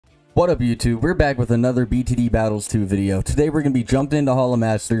What up YouTube, we're back with another BTD Battles 2 video. Today we're going to be jumping into Hall of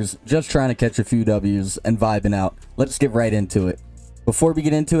Masters, just trying to catch a few W's and vibing out. Let's get right into it. Before we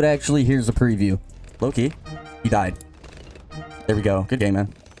get into it actually, here's a preview. Low-key, he died. There we go, good game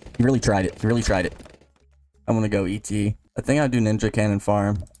man. He really tried it, I'm going to go ET. I think I'll do Ninja Cannon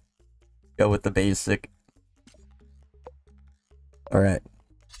Farm. Go with the basic. Alright.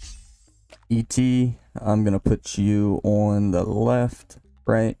 ET, I'm going to put you on the left,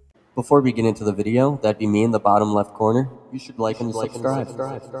 right. Before we get into the video, that'd be me in the bottom left corner. You should like and subscribe.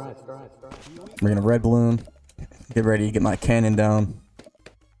 We're gonna red bloon. Get ready to get my cannon down.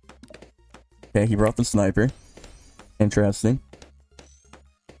 Okay, he brought the sniper. Interesting.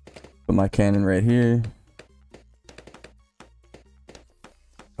 Put my cannon right here.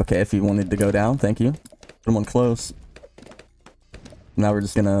 Okay, if he wanted to go down, thank you. Put him on close. Now we're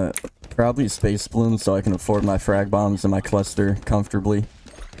just gonna probably space bloon so I can afford my frag bombs and my cluster comfortably.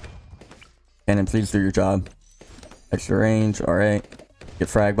 Cannon, please do your job. Extra range, alright. Get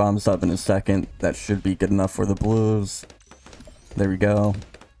frag bombs up in a second. That should be good enough for the blues. There we go.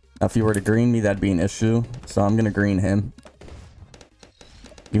 Now if he were to green me, that'd be an issue. So I'm gonna green him.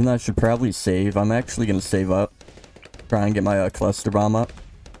 Even though I should probably save, I'm actually gonna save up. Try and get my cluster bomb up.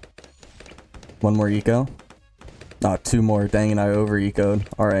 One more eco. Two more. Dang it, I over ecoed.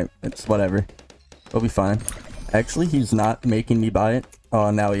 Alright, it's whatever. We'll be fine. Actually, he's not making me buy it. Oh,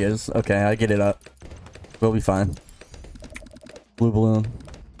 now he is. Okay, I get it up. We'll be fine. Blue balloon.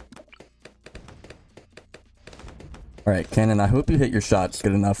 Alright, Cannon, I hope you hit your shots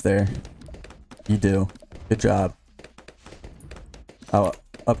good enough there. You do. Good job. I'll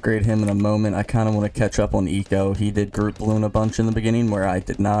upgrade him in a moment. I kind of want to catch up on eco. He did group balloon a bunch in the beginning where I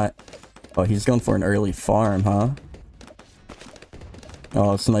did not. Oh, he's going for an early farm, huh?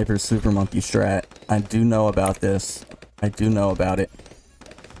 Oh, sniper super monkey strat. I do know about this. I do know about it.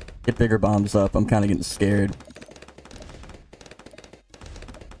 Get bigger bombs up. I'm kind of getting scared.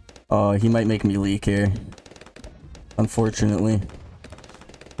 Oh, he might make me leak here. Unfortunately.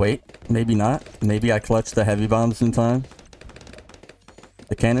 Wait, maybe not. Maybe I clutched the heavy bombs in time.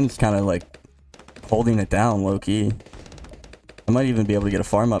 The cannon's kind of like holding it down low-key. I might even be able to get a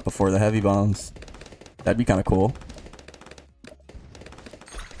farm up before the heavy bombs. That'd be kind of cool.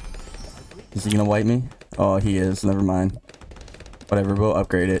 Is he gonna wipe me? Oh, he is. Never mind. Whatever, we'll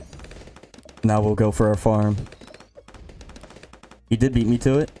upgrade it. Now we'll go for our farm. He did beat me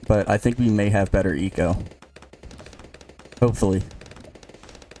to it, but I think we may have better eco. Hopefully.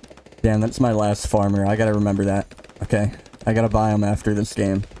 Damn, that's my last farmer. I gotta remember that. Okay, I gotta buy him after this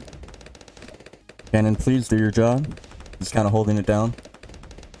game. Cannon, please do your job. He's kind of holding it down.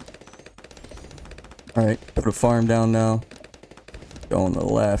 Alright, put a farm down now. Go on the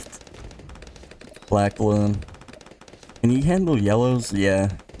left. Black balloon. Can he handle yellows?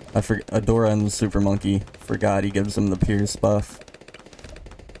 Yeah. I forgot. Adora and the Super Monkey. Forgot he gives him the Pierce buff.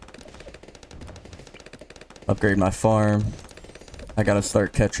 Upgrade my farm. I gotta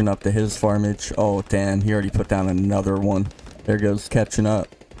start catching up to his farmage. Oh, damn. He already put down another one. There goes catching up.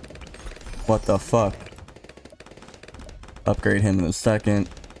 What the fuck? Upgrade him in a second.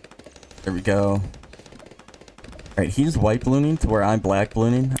 There we go. Alright, he's white ballooning to where I'm black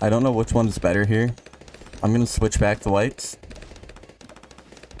ballooning. I don't know which one is better here. I'm gonna switch back to whites.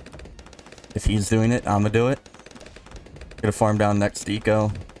 If he's doing it, I'm gonna do it. Get a farm down next to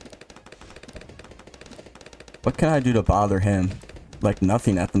eco. What can I do to bother him? Like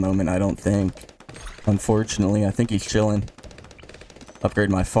nothing at the moment, I don't think. Unfortunately, I think he's chilling. Upgrade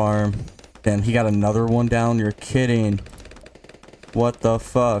my farm. Damn, he got another one down? You're kidding. What the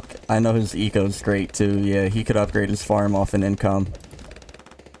fuck? I know his eco's great too. Yeah, he could upgrade his farm off an income.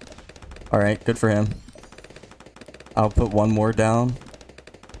 Alright, good for him. I'll put one more down.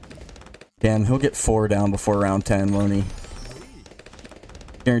 Damn, he'll get 4 down before round 10, won't he?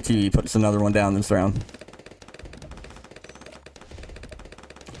 Guarantee he puts another one down this round.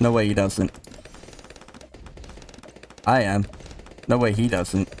 No way he doesn't. I am. No way he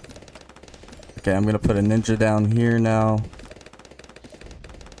doesn't. Okay, I'm gonna put a ninja down here now.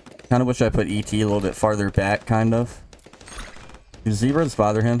 Kinda wish I put ET a little bit farther back, kind of. Do zebras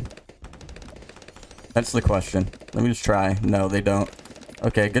bother him? That's the question. Let me just try. No, they don't.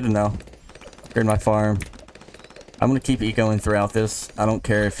 Okay, good to know. Upgrade my farm. I'm gonna keep ecoing throughout this. I don't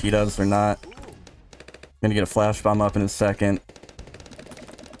care if he does or not. I'm gonna get a flash bomb up in a second.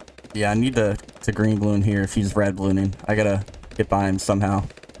 Yeah, I need to green balloon here if he's red ballooning. I gotta get by him somehow.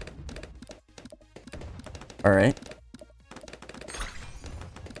 Alright.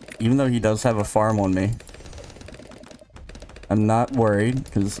 Even though he does have a farm on me, I'm not worried,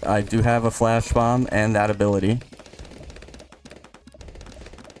 because I do have a flash bomb and that ability.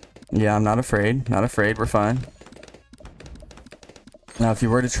 Yeah, I'm not afraid. Not afraid. We're fine. Now, if you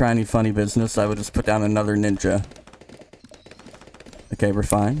were to try any funny business, I would just put down another ninja. Okay, we're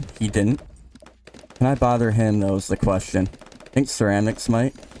fine. He didn't. Can I bother him, though, is the question. I think ceramics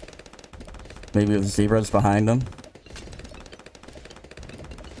might. Maybe with zebras behind him.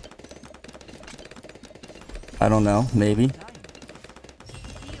 I don't know. Maybe.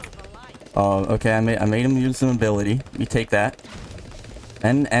 Oh, okay. I made him use an ability. We take that.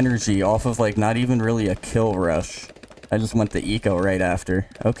 And energy off of, like, not even really a kill rush. I just went the eco right after.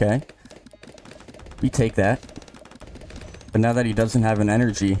 Okay. We take that. But now that he doesn't have an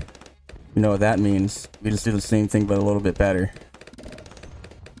energy, you know what that means. We just do the same thing, but a little bit better.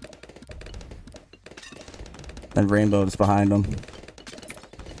 And Rainbow's behind him.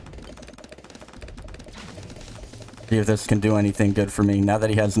 See if this can do anything good for me. Now that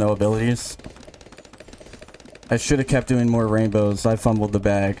he has no abilities. I should have kept doing more rainbows. I fumbled the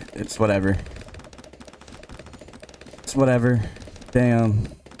bag. It's whatever. It's whatever. Damn.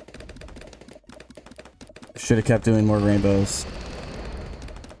 Should have kept doing more rainbows.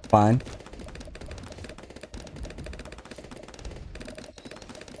 Fine.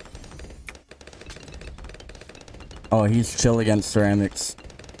 Oh, he's chill against ceramics.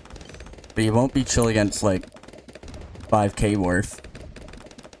 But he won't be chill against, like, 5k worth.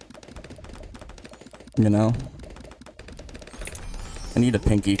 You know? I need a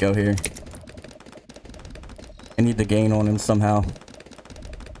pink eco here. I need to gain on him somehow.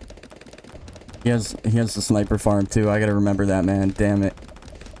 He has the sniper farm too. I gotta remember that, man. Damn it.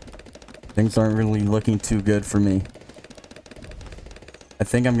 Things aren't really looking too good for me. I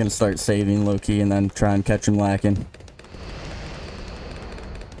think I'm gonna start saving low-key and then try and catch him lacking.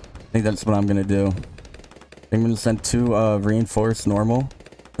 I think that's what I'm gonna do. I'm gonna send 2 reinforced normal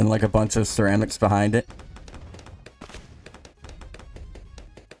and like a bunch of ceramics behind it.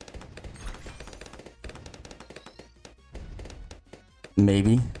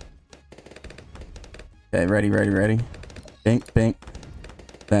 Maybe. Okay, ready. Bink.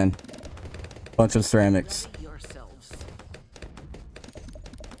 Then. Bunch of ceramics.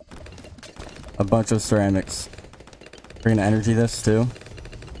 A bunch of ceramics. We're gonna energy this too.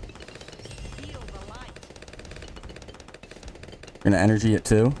 We're gonna energy it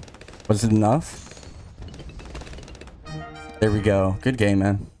too. Was it enough? There we go. Good game,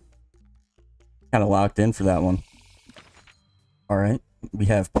 man. Kind of locked in for that one. Alright. We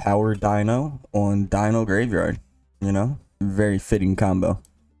have Power Dino on Dino Graveyard. You know? Very fitting combo.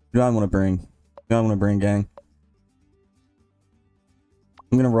 Who do I want to bring? Who do I want to bring, gang?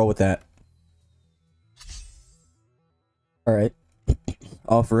 I'm gonna roll with that. Alright.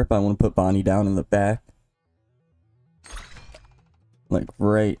 Off rip, I want to put Bonnie down in the back. Like,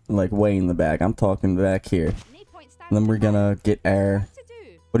 right, like, way in the back. I'm talking back here. And then we're gonna get air.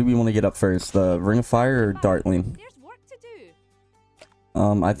 What do we want to get up first? The Ring of Fire or Dartling?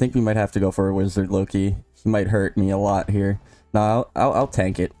 I think we might have to go for a Wizard, Loki. He might hurt me a lot here. No, I'll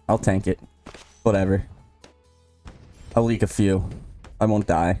tank it. I'll tank it. Whatever. I'll leak a few. I won't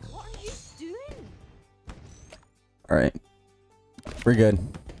die. What are you doing? Alright. We're good.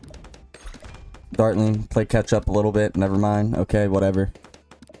 Dartling, play catch up a little bit. Never mind. Okay, whatever.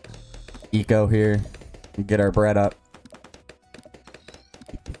 Eco here. Get our bread up.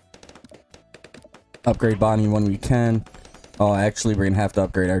 Upgrade Bonnie when we can. Oh, actually, we're gonna have to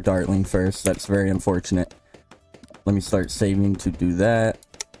upgrade our Dartling first. That's very unfortunate. Let me start saving to do that.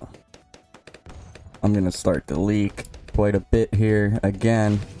 I'm gonna start to leak quite a bit here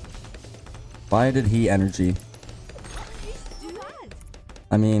again. Why did he energy?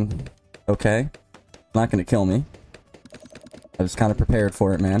 I mean, okay. Not gonna kill me. I was kind of prepared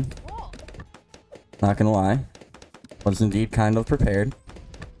for it, man. Not gonna lie. Was indeed kind of prepared.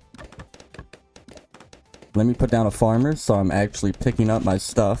 Let me put down a farmer so I'm actually picking up my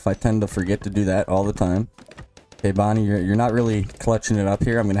stuff. I tend to forget to do that all the time. Okay, Bonnie, you're not really clutching it up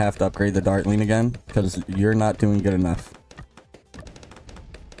here. I'm gonna have to upgrade the Dartling again because you're not doing good enough.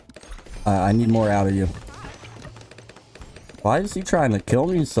 I need more out of you. Why is he trying to kill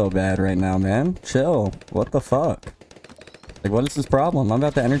me so bad right now, man? Chill. What the fuck? Like, what is his problem? I'm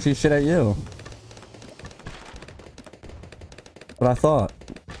about to energy shit at you. What I thought.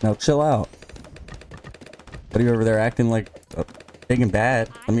 Now chill out. What are you over there acting like big and bad?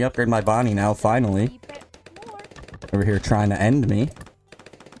 Let me upgrade my Bonnie now, finally. Over here trying to end me.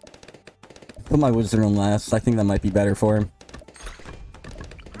 Put my Wizard on last. I think that might be better for him.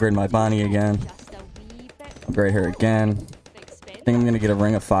 Upgrade my Bonnie again. Upgrade her again. I think I'm gonna get a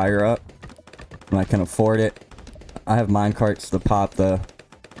Ring of Fire up. When I can afford it. I have minecarts to pop the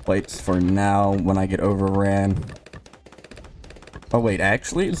plates for now when I get overran. Oh wait,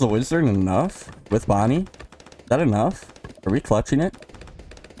 actually, is the wizard enough? With Bonnie? Is that enough? Are we clutching it?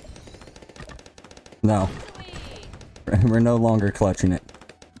 No. We're no longer clutching it.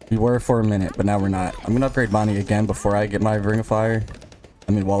 We were for a minute, but now we're not. I'm gonna upgrade Bonnie again before I get my Ring of Fire.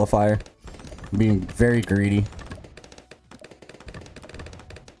 I mean, Wall of Fire. I'm being very greedy.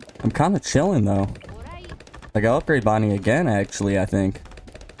 I'm kind of chilling, though. Like, I'll upgrade Bonnie again, actually, I think.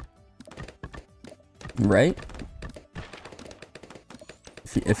 Right?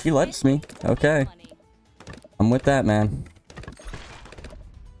 If he lets me. Okay. I'm with that, man.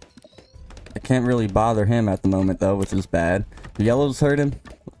 I can't really bother him at the moment, though, which is bad. The yellows hurt him.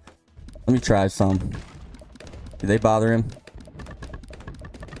 Let me try some. Do they bother him?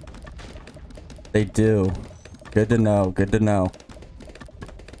 They do. Good to know. Good to know.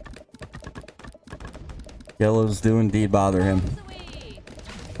 Yellows do indeed bother him.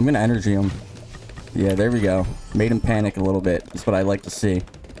 I'm gonna energy him. Yeah, there we go. Made him panic a little bit. That's what I like to see.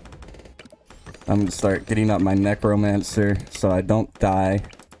 I'm gonna start getting up my necromancer so I don't die.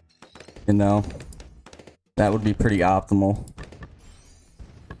 You know? That would be pretty optimal.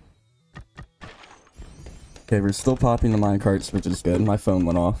 Okay, we're still popping the minecarts, which is good. My phone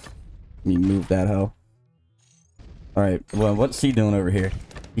went off. Let me move that hoe. Alright, well, what's he doing over here?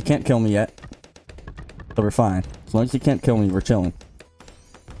 He can't kill me yet. So we're fine. As long as he can't kill me, we're chilling.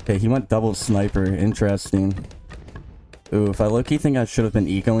 Okay, he went double sniper. Interesting. Ooh, if I low-key think I should have been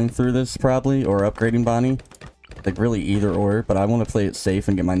ecoing through this, probably, or upgrading Bonnie. Like, really either or, but I want to play it safe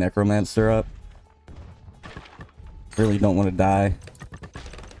and get my necromancer up. Really don't want to die.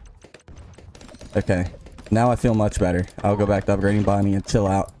 Okay. Now I feel much better. I'll go back to upgrading Bonnie and chill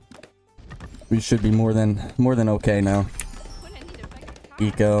out. We should be more than okay now.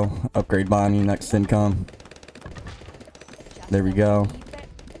 Eco, upgrade Bonnie, next income. There we go.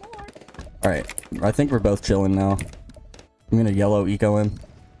 Alright, I think we're both chilling now. I'm gonna yellow eco him.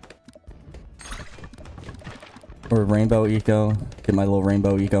 Or rainbow eco. Get my little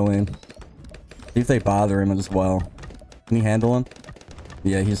rainbow eco in. See if they bother him as well. Can he handle him?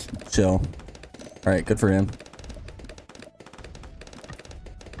 Yeah, he's chill. Alright, good for him.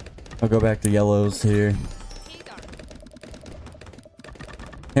 I'll go back to yellows here.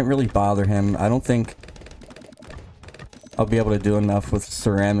 Can't really bother him. I don't think I'll be able to do enough with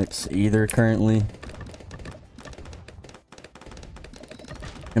ceramics either currently.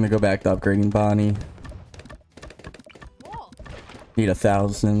 Gonna go back to upgrading Bonnie. Need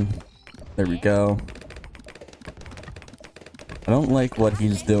 1,000. There we go. I don't like what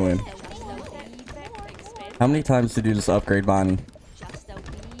he's doing. How many times did you just upgrade Bonnie?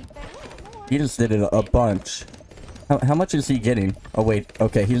 He just did it a bunch. How much is he getting? Oh wait,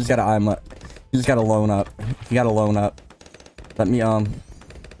 okay, he just got to loan up. He got to loan up. Let me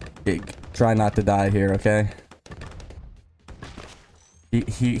try not to die here, okay?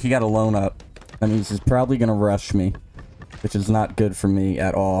 He got to loan up. That means he's probably gonna rush me, which is not good for me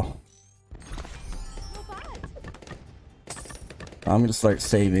at all. I'm gonna start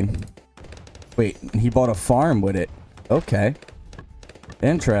saving. Wait, he bought a farm with it. Okay.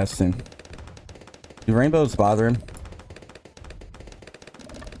 Interesting. Do rainbows bother him?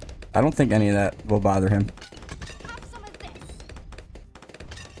 I don't think any of that will bother him.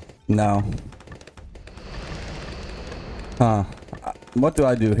 No. Huh. What do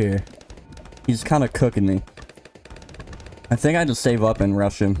I do here? He's kind of cooking me. I think I just save up and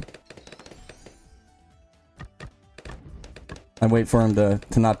rush him. I wait for him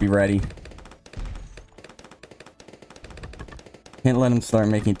to not be ready. Can't let him start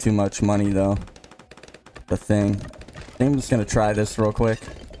making too much money, though. The thing. I think I'm just gonna try this real quick.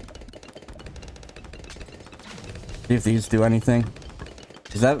 See if these do anything.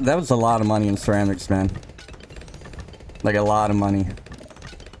 'Cause that was a lot of money in ceramics, man. Like, a lot of money.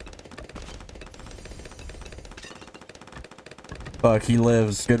 Fuck, he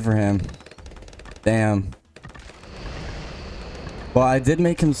lives. Good for him. Damn. Well, I did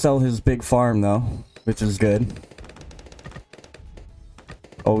make him sell his big farm, though, which is good.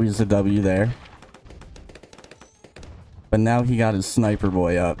 Always a W there. But now he got his sniper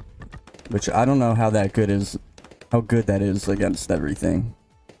boy up, which I don't know how good that is against everything.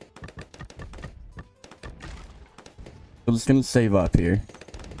 I'm just gonna save up here.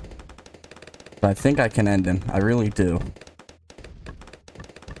 But I think I can end him. I really do.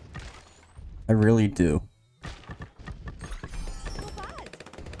 I really do.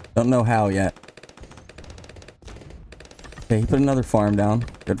 Don't know how yet. Okay, he put another farm down.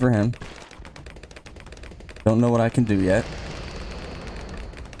 Good for him. Don't know what I can do yet.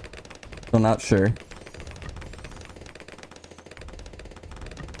 Still not sure.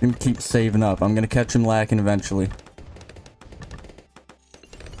 I'm gonna keep saving up. I'm gonna catch him lacking eventually.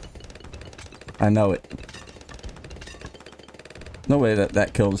 I know it. No way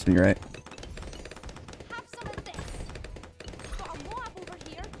that kills me, right? Have some of this. Got a Moab over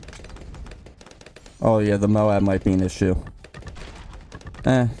here. Oh yeah, the Moab might be an issue.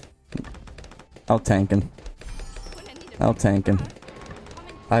 Eh. I'll tank him. When I need a I'll tank him.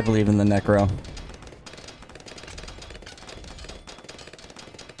 I believe in the Necro.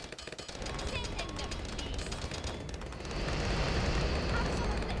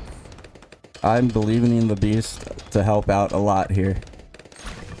 I'm believing in the beast to help out a lot here.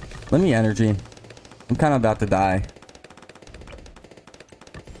 Let me energy. I'm kind of about to die.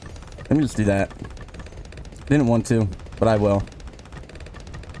 Let me just do that. Didn't want to, but I will.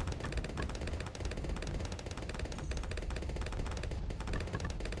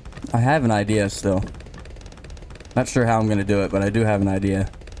 I have an idea still. Not sure how I'm gonna do it, but I do have an idea.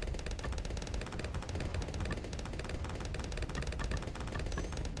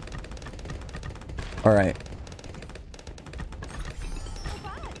 Alright.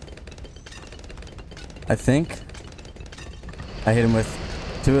 I think I hit him with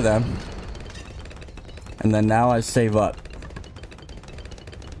 2 of them. And then now I save up.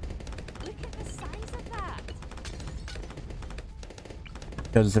 Look at the size of that.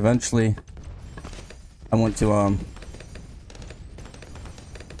 Because eventually I want to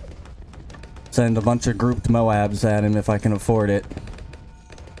send a bunch of grouped Moabs at him if I can afford it.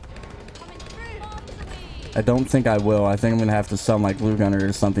 I don't think I will. I think I'm gonna have to sell my glue gunner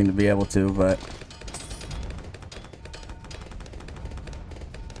or something to be able to, but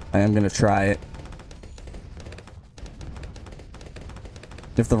I am gonna try it.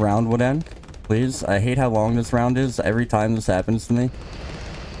 If the round would end, please. I hate how long this round is every time this happens to me.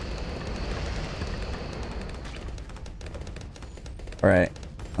 Alright.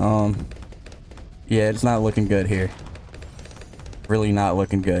 Yeah, it's not looking good here. Really not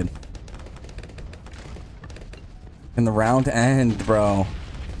looking good. Can the round end, bro?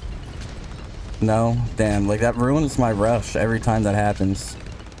 No? Damn, like that ruins my rush every time that happens.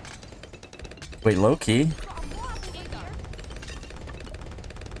 Wait, low key?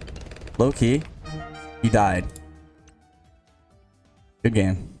 Low key? He died. Good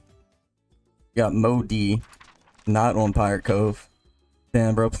game. Got Mo D. Not on Pirate Cove.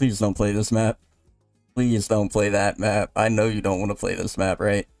 Damn, bro, please don't play this map. Please don't play that map. I know you don't want to play this map,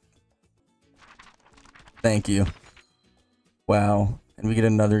 right? Thank you. Wow. And we get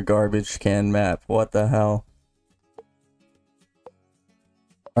another garbage can map. What the hell?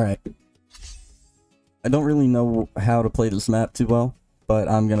 Alright. I don't really know how to play this map too well, but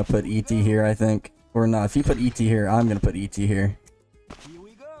I'm gonna put ET here, I think. Or not. If you put ET here, I'm gonna put ET here. Here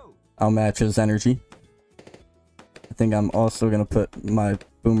we go. I'll match his energy. I think I'm also gonna put my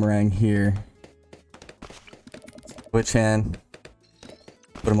boomerang here. Switch hand.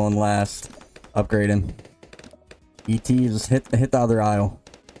 Put him on last. Upgrade him. ET, just hit the other aisle.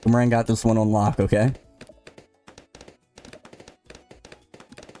 Boomerang got this one on lock, okay?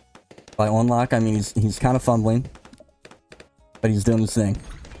 By on lock, I mean he's kind of fumbling, but he's doing his thing.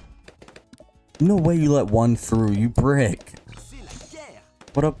 No way you let one through, you brick.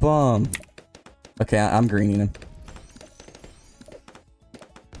 What a bum. Okay, I'm greening him.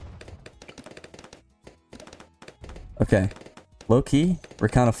 Okay. Low key, we're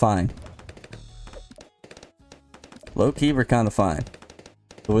kind of fine. Low key, we're kind of fine.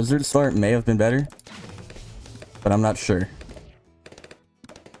 The wizard start may have been better, but I'm not sure.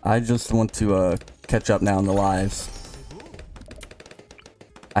 I just want to catch up now in the lives.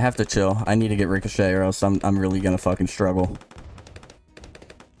 I have to chill. I need to get Ricochet or else I'm really gonna fucking struggle.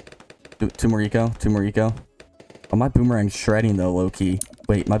 Two more eco. Two more eco. Oh, my boomerang's shredding though, low key.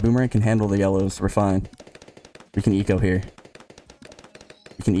 Wait, my boomerang can handle the yellows. We're fine. We can eco here.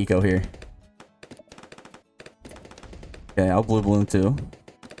 We can eco here. Okay, I'll blue bloon too.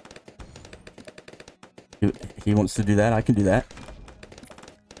 He wants to do that. I can do that.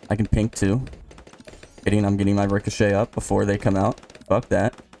 I can pink too. I'm getting my ricochet up before they come out. Fuck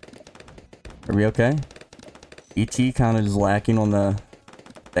that. Are we okay? ET kind of is lacking on the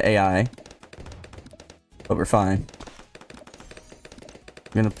AI. But we're fine.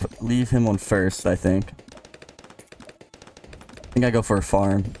 I'm gonna leave him on first, I think. I think I go for a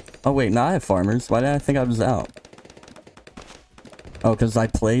farm. Oh wait, no, I have farmers. Why did I think I was out? Oh, because I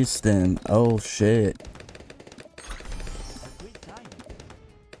placed him. Oh shit.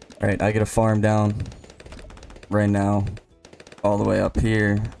 Alright, I get a farm down right now. All the way up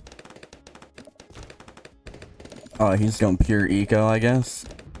here. Oh, he's going pure eco, I guess.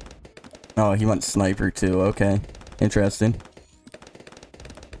 Oh, he went sniper too. Okay. Interesting.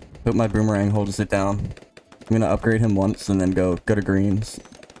 Hope my boomerang holds it down. I'm gonna upgrade him once and then go to greens.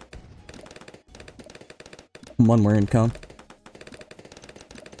 One more income.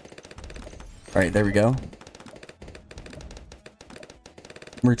 Alright, there we go.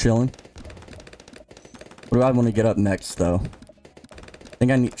 We're chilling. What do I want to get up next, though? I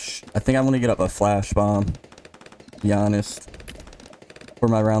think I want to get up a flash bomb. To be honest. For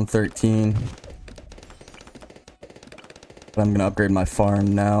my round 13. But I'm gonna upgrade my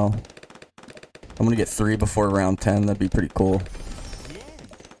farm now. I'm gonna get 3 before round 10. That'd be pretty cool.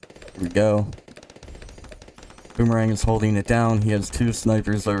 Here we go. Boomerang is holding it down. He has 2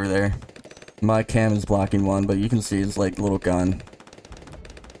 snipers over there. My cam is blocking one, but you can see his like little gun.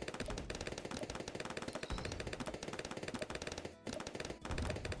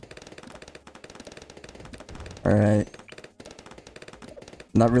 Alright.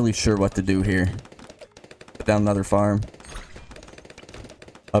 Not really sure what to do here. Put down another farm.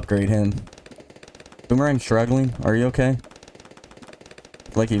 Upgrade him. Boomerang struggling? Are you okay?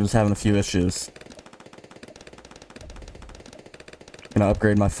 Like he was having a few issues. Gonna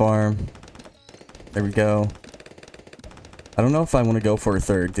upgrade my farm. There we go. I don't know if I want to go for a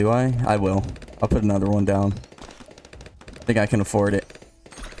third, do I? I will. I'll put another one down. I think I can afford it.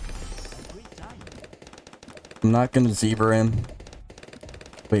 I'm not gonna zebra him.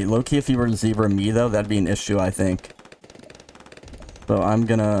 Wait, low-key, if he were to zebra me, though, that'd be an issue, I think. So I'm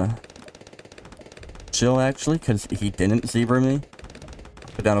gonna chill, actually, because he didn't zebra me.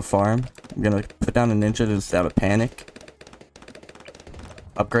 Put down a farm. I'm gonna put down a ninja just out of panic.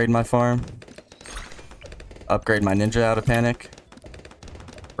 Upgrade my farm. Upgrade my ninja out of panic.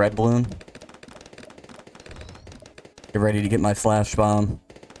 Red bloon. Get ready to get my flash bomb.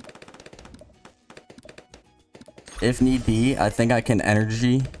 If need be, I think I can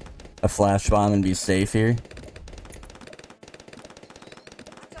energy a flash bomb and be safe here.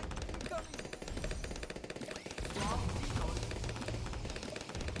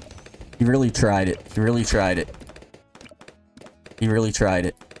 He really tried it. He really tried it. He really tried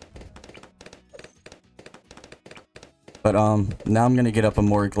it. But, now I'm gonna get up a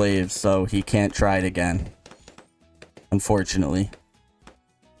more glaive, so he can't try it again. Unfortunately.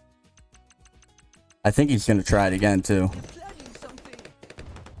 I think he's gonna try it again, too.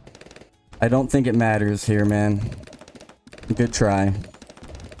 I don't think it matters here, man. Good try.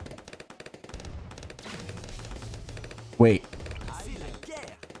 Wait.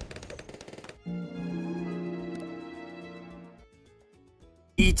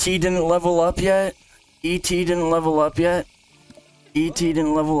 ET didn't level up yet? ET didn't level up yet? ET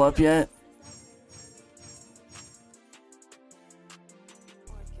didn't level up yet?